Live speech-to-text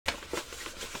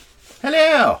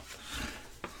Hello!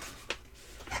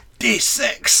 Day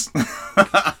 6!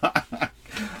 I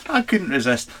couldn't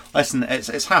resist. Listen, it's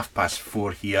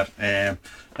 4:30 here.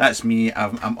 That's me.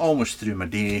 I'm almost through my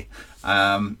day.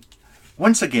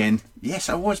 Once again, yes,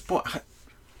 I was, but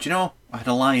do you know, I had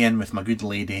a lie-in with my good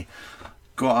lady.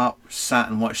 Got up, sat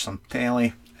and watched some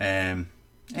telly.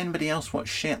 Anybody else watch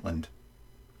Shetland?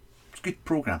 It's a good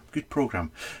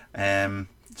programme, and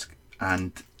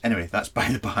anyway, that's by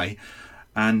the by.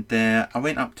 And I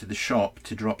went up to the shop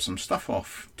to drop some stuff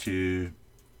off to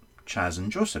Chaz and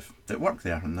Joseph that work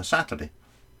there on the Saturday.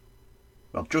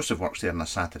 Well, Joseph works there on a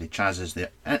Saturday, Chaz is there.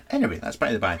 Anyway, that's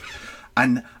by the by.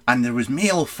 And there was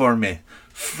mail for me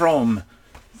from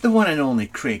the one and only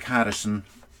Craig Harrison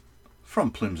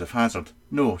from Plumes of Hazard.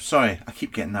 No, sorry, I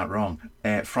keep getting that wrong.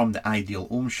 From the Ideal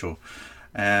Home Show.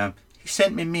 He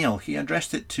sent me mail. He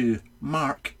addressed it to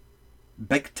Mark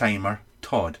Big Timer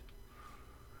Todd.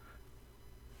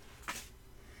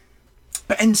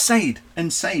 But inside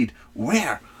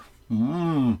where?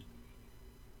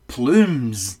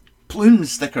 Plumes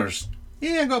stickers.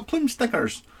 Yeah, I got plume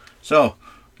stickers. So,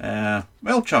 well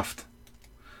chuffed.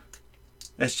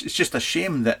 It's just a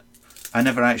shame that I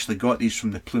never actually got these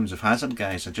from the Plumes of Hazard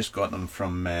guys. I just got them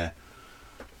from,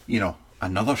 you know,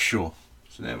 another show.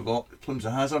 So there we go, Plumes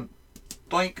of Hazard.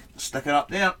 Doink, sticker up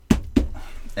there.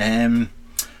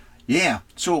 Yeah,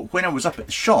 so when I was up at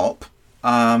the shop,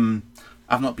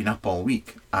 I've not been up all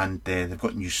week, and they've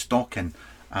got new stock in,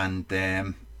 and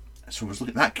so I was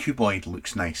looking. That cuboid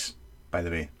looks nice, by the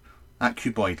way. That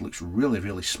cuboid looks really,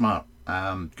 really smart.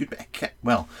 Good bit of kit.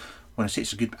 Well, when I say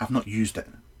it's a good, I've not used it.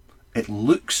 It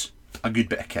looks a good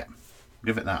bit of kit.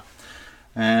 Give it that.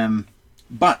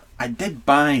 But I did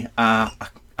buy a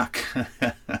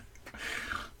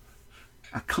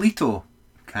Cleto.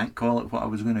 Can't call it what I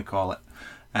was going to call it.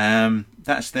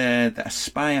 That's the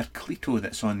Aspire Cleto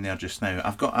that's on there just now.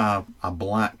 I've got a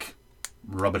black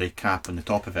rubbery cap on the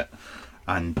top of it,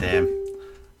 and I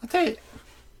tell you,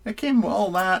 it came with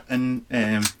all that, and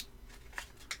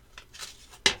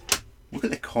look at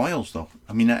the coils though.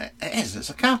 I mean, it's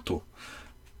a Kato.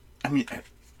 I mean,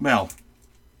 well,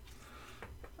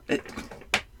 it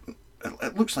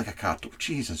looks like a Kato.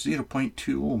 Jesus,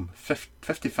 0.2 ohm,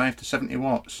 55 to 70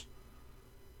 watts.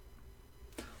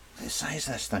 The size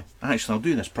of this thing. Actually, I'll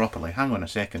do this properly. Hang on a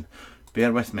second.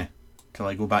 Bear with me till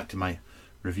I go back to my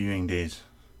reviewing days.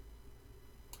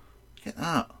 Look at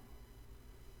that.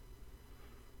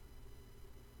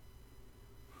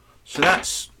 So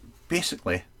that's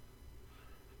basically,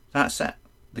 that's it.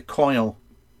 The coil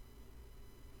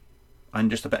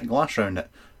and just a bit of glass around it.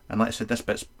 And like I said, this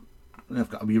bit's, I've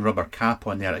got a wee rubber cap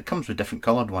on there. It comes with different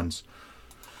coloured ones.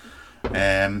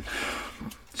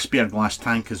 Spare glass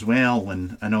tank as well,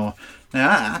 and I know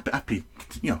now I paid,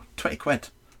 you know, 20 quid.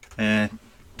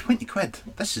 20 quid.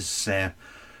 This is the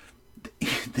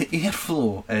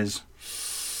airflow is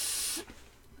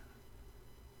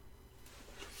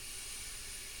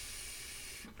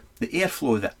the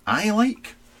airflow that I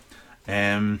like.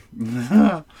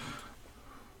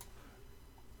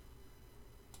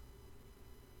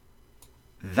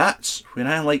 That's when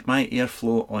I like my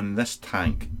airflow on this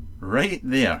tank, right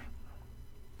there.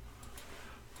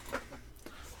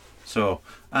 So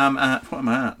I'm at, what am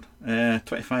I at?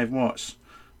 25 watts.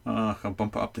 Oh, I'll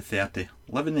bump it up to 30.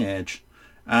 Living the edge.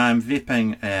 I'm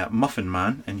vaping Muffin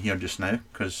Man in here just now,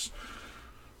 because,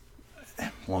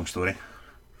 long story.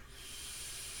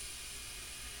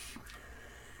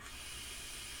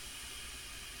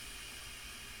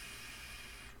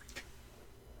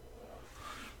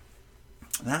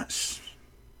 That's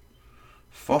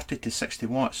 40 to 60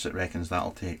 watts it reckons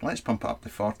that'll take. Let's pump it up to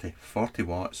 40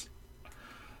 watts.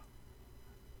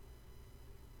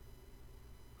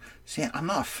 See, I'm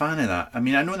not a fan of that. I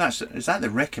mean, I know is that the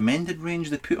recommended range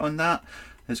they put on that?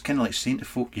 It's kind of like saying to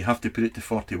folk, you have to put it to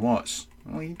 40 watts.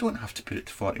 Well, you don't have to put it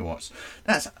to 40 watts.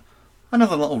 That's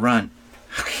another little rant.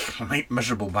 Am I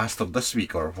miserable bastard this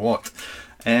week or what?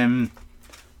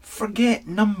 Forget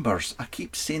numbers. I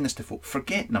keep saying this to folk.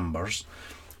 Forget numbers.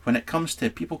 When it comes to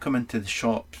people come into the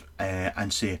shop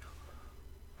and say,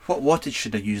 what wattage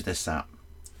should I use this at?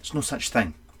 There's no such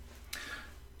thing.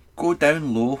 Go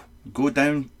down low. Go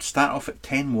down, start off at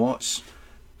 10 watts,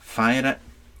 fire it,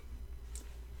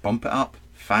 bump it up,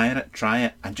 fire it, try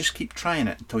it, and just keep trying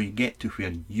it until you get to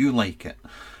where you like it.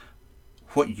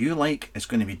 What you like is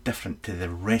going to be different to the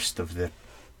rest of the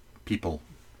people.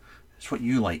 It's what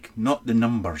you like, not the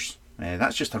numbers.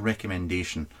 That's just a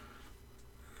recommendation.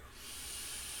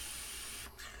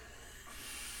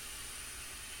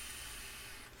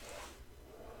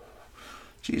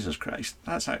 Jesus Christ,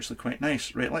 that's actually quite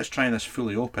nice. Right, let's try this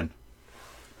fully open.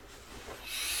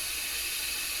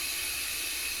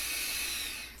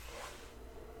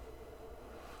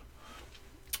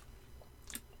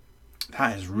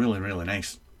 That is really, really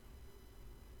nice.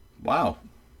 Wow.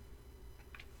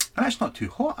 And it's not too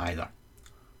hot either.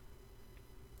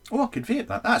 Oh, I could vape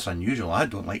that. That's unusual. I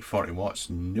don't like 40 watts.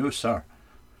 No, sir.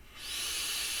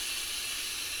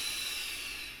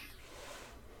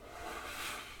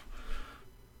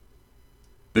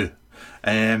 Boo.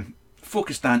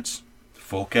 Focus stance.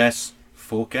 Focus.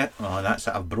 Focus. Oh, that's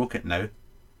it. I've broke it now.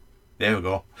 There we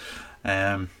go.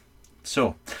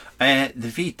 So, the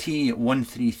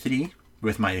VT133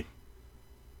 with my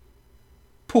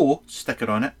PO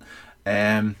sticker on it.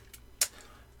 I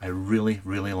really,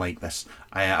 really like this.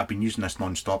 I've been using this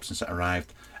non-stop since it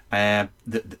arrived. The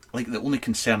only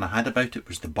concern I had about it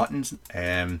was the buttons.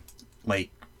 Like,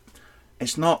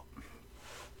 it's not.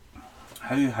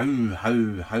 How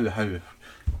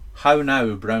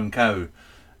now, brown cow?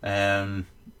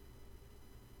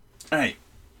 Right.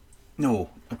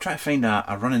 No, I'm trying to find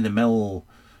a run-of-the-mill.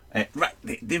 Right,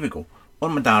 there we go.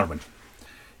 On my Darwin,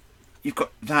 you've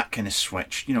got that kind of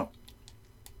switch. You know,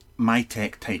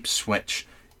 MyTech type switch.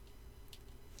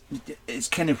 It's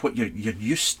kind of what you're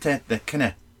used to. The kind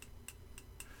of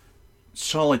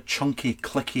solid, chunky,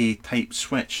 clicky type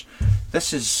switch.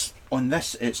 This is on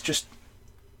this. It's just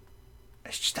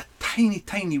a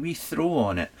tiny wee throw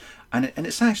on it, and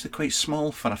it's actually quite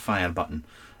small for a fire button.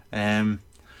 Do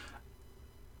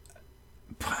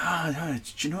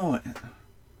you know what?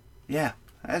 Yeah,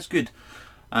 that's good.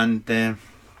 And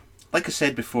like I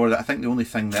said before, that I think the only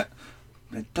thing that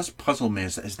it does puzzle me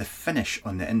is the finish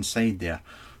on the inside there.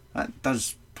 That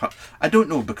does. I don't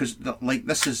know, because like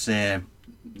this is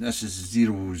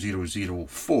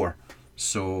 0004,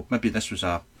 so maybe this was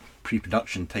a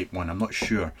pre-production type one. I'm not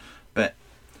sure, but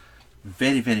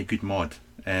very, very good mod.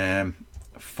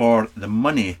 For the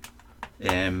money,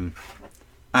 I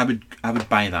would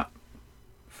buy that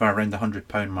for around the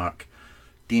 £100 mark.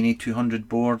 DNA 200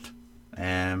 board,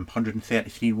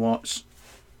 133 watts.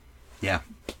 Yeah,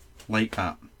 like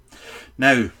that.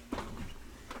 Now,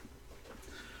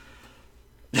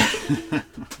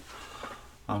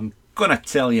 I'm gonna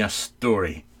tell you a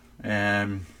story.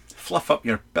 Fluff up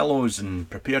your pillows and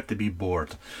prepare to be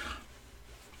bored.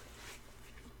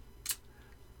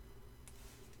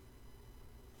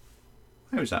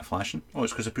 How is that flashing? Oh,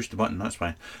 it's because I pushed the button, that's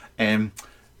why.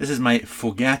 This is my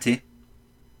Fogatti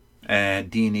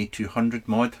DNA 200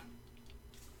 mod,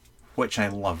 which I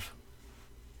love.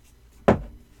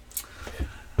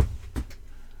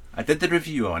 I did the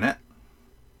review on it,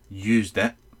 used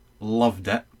it, loved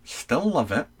it, still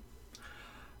love it.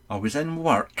 I was in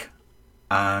work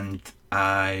and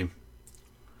I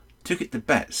took it to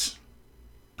bits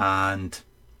and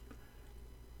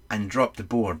dropped the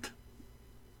board.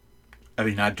 I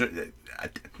mean, I'd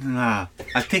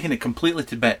taken it completely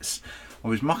to bits. I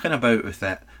was mucking about with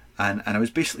it, and I was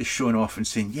basically showing off and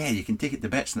saying, yeah, you can take it to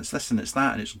bits, and it's this and it's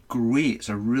that, and it's great. It's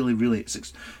a really,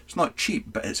 it's not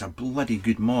cheap, but it's a bloody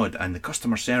good mod, and the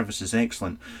customer service is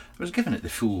excellent. I was giving it the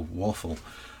full waffle,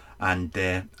 and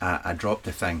I dropped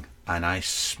the thing, and I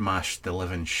smashed the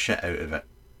living shit out of it.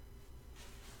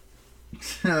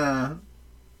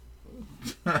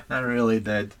 I really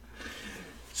did.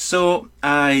 So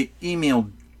I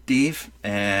emailed Dave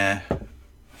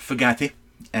Fogatti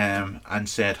and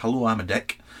said, hello, I'm a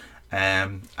dick,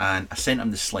 and I sent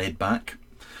him the sled back,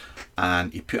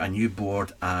 and he put a new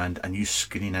board and a new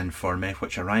screen in for me,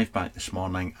 which arrived back this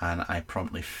morning, and I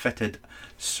promptly fitted.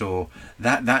 So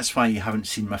that's why you haven't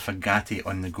seen my Fogatti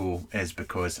on the go, is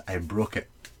because I broke it.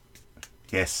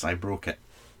 Yes, I broke it.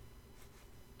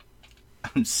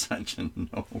 I'm such a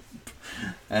knob.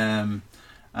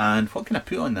 And what can I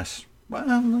put on this? Well,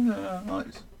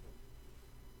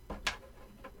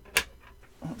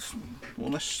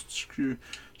 let's screw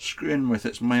in with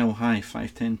its mile high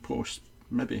 510 post.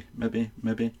 Maybe.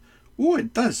 Oh,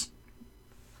 it does.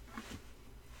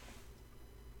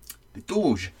 The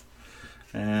Doge.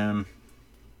 I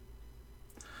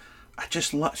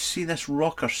just see this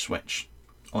rocker switch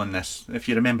on this. If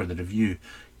you remember the review,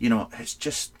 you know, it's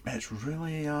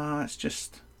really,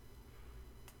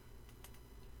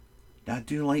 I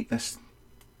do like this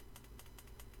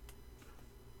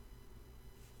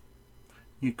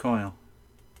new coil.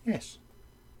 Yes.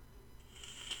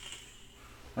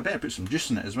 I better put some juice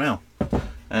in it as well.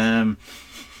 Oh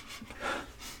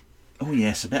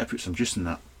yes, I better put some juice in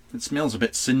that. It smells a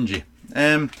bit singy.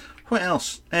 What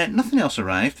else? Nothing else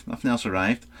arrived.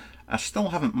 I still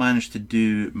haven't managed to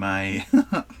do my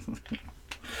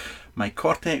my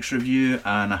Cortex review,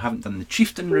 and I haven't done the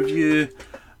Chieftain review.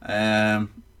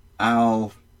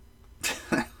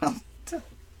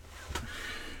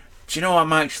 Do you know,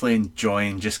 I'm actually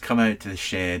enjoying just coming out to the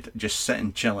shed, just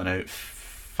sitting chilling out,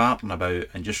 farting about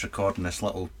and just recording this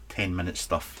little 10-minute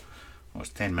stuff. Well, it's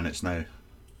 10 minutes now.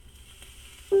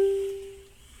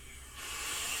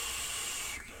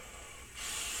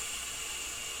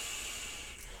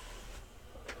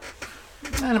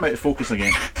 And I'm out of focus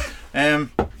again. I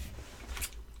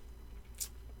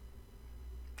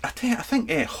think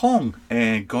Hong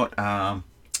got a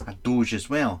Doge as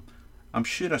well. I'm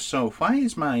sure I saw. Why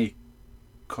is my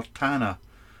Cortana?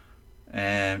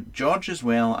 George as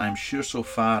well, I'm sure so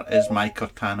far, is my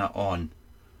Cortana on.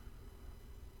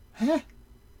 Huh?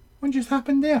 What just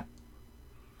happened there?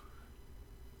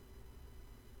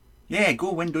 Yeah,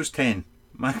 go Windows 10.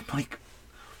 My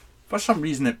for some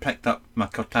reason it picked up my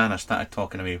Cortana, started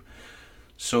talking away.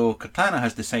 So Cortana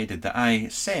has decided that I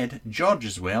said George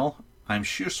as well, I'm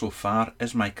sure so far,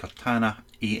 is my Cortana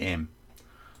AM.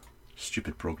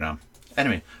 Stupid program.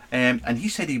 Anyway, and he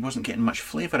said he wasn't getting much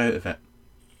flavour out of it.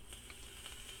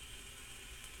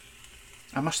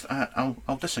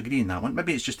 I'll disagree in that one.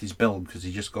 Maybe it's just his build because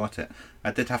he just got it.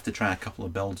 I did have to try a couple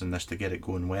of builds in this to get it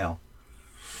going well.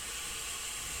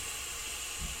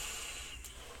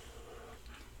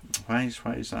 Why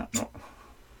is that not?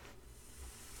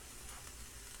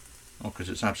 Oh, because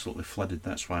it's absolutely flooded,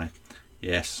 that's why.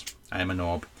 Yes, I am a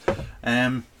knob.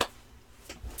 I'll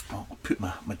put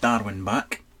my Darwin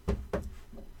back.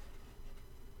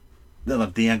 The other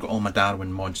day I got all my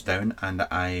Darwin mods down and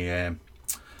I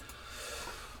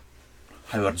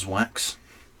Howard's wax.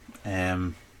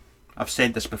 I've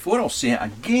said this before, I'll say it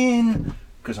again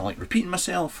because I like repeating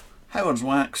myself. Howard's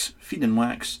wax, feeding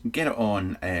wax, get it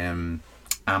on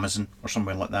Amazon or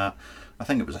somewhere like that. I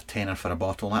think it was a tenner for a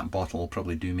bottle. That bottle will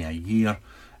probably do me a year,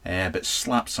 but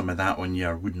slap some of that on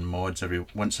your wooden mods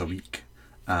once a week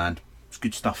and it's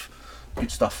good stuff.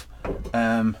 Good stuff.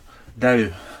 Now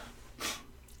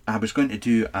I was going to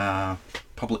do a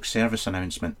public service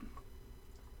announcement.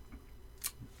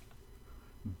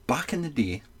 Back in the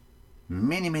day,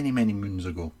 many moons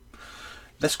ago,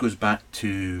 this goes back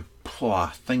to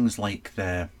things like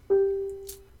the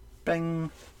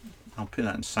bing. I'll put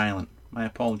that in silent, my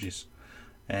apologies.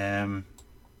 Back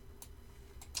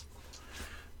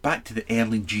to the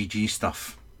early GG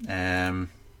stuff, when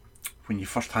you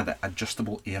first had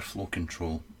adjustable airflow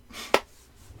control.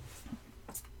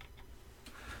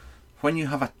 When you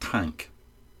have a tank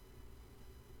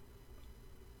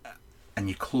and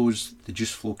you close the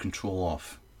juice flow control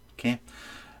off, okay,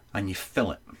 and you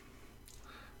fill it,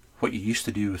 what you used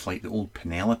to do with like the old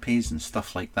Penelopes and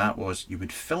stuff like that was you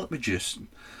would fill it with juice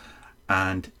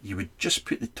and you would just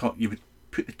put the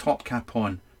top cap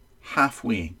on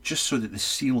halfway just so that the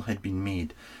seal had been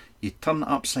made. You turn it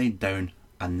upside down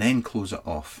and then close it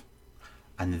off,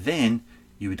 and then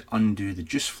you would undo the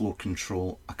juice flow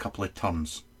control a couple of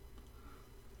turns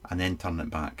and then turn it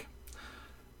back.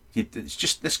 It's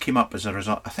just, this came up as a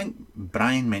result. I think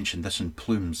Brian mentioned this in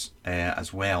Plumes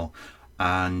as well,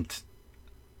 and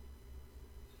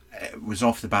it was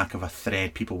off the back of a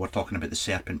thread. People were talking about the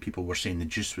serpent. People were saying the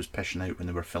juice was pissing out when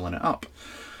they were filling it up.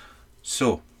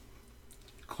 So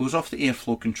close off the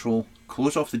airflow control,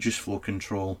 close off the juice flow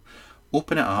control,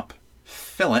 open it up,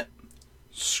 fill it,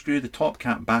 screw the top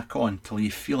cap back on till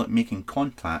you feel it making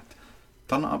contact,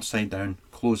 turn it upside down,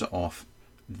 close it off,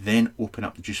 then open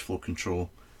up the juice flow control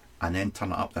and then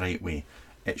turn it up the right way.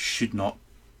 It should not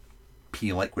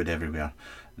pee liquid everywhere.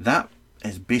 That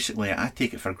is basically, I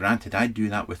take it for granted, I do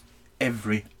that with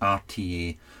every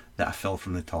RTA that I fill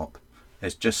from the top.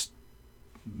 It's just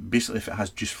basically if it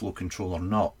has juice flow control or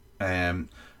not.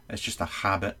 It's just a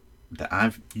habit that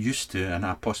I've used to and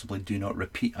I possibly do not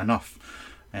repeat enough.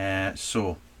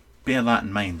 So bear that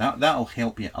in mind. That'll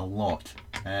help you a lot.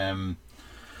 Do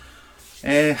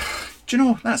you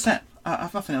know, that's it. I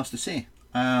have nothing else to say.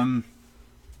 No.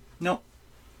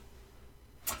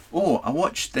 Oh, I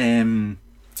watched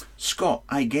Scott,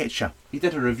 I Getcha. He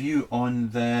did a review on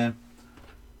the...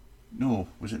 No,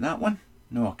 was it that one?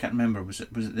 No, I can't remember. Was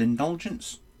it the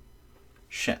Indulgence?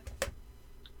 Shit.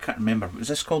 Can't remember. Was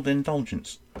this called the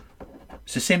Indulgence?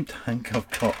 It's the same tank I've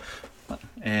got.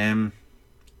 The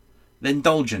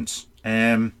Indulgence.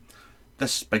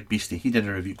 This big beastie, he did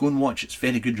a review. Go and watch it. It's a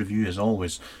very good review as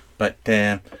always. But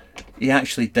he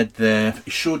actually did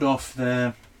he showed off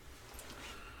the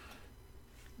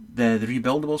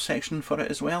rebuildable section for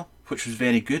it as well, which was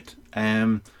very good.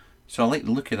 So I like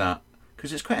the look of that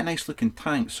because it's quite a nice looking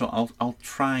tank. So I'll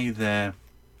try the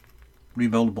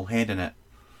rebuildable head in it.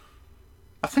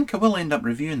 I think I will end up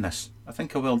reviewing this. I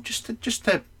think I will, just a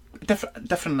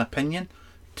different opinion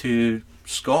to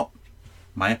Scott.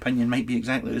 My opinion might be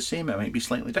exactly the same. It might be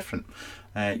slightly different.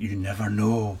 You never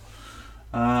know.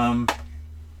 I'm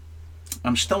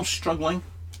still struggling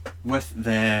with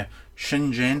the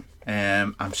Shingen.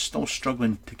 I'm still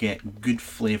struggling to get good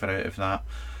flavour out of that.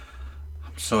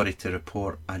 I'm sorry to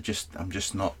report, I'm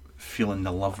just not feeling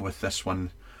the love with this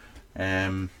one,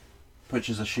 which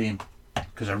is a shame,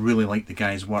 because I really like the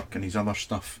guy's work and his other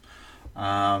stuff.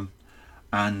 And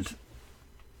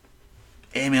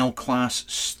ML class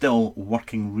still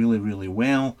working really, really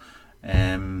well.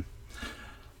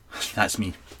 That's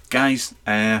me, guys.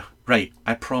 Right,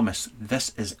 I promise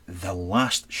this is the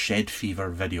last Shed Fever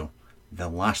video, the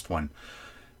last one.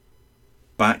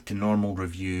 Back to normal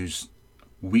reviews,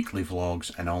 weekly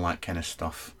vlogs and all that kind of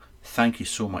stuff. Thank you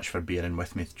so much for bearing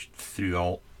with me through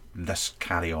all this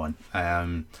carry on.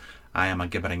 I am a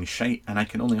gibbering shite and I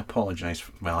can only apologise.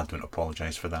 Well, I don't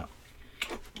apologise for that.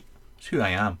 It's who I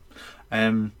am.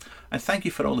 And thank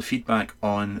you for all the feedback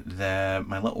on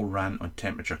my little rant on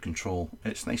temperature control.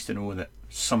 It's nice to know that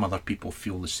some other people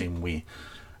feel the same way.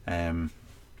 I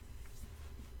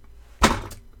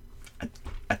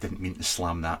didn't mean to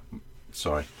slam that.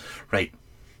 Sorry. Right.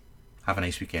 Have a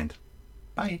nice weekend.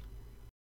 Bye.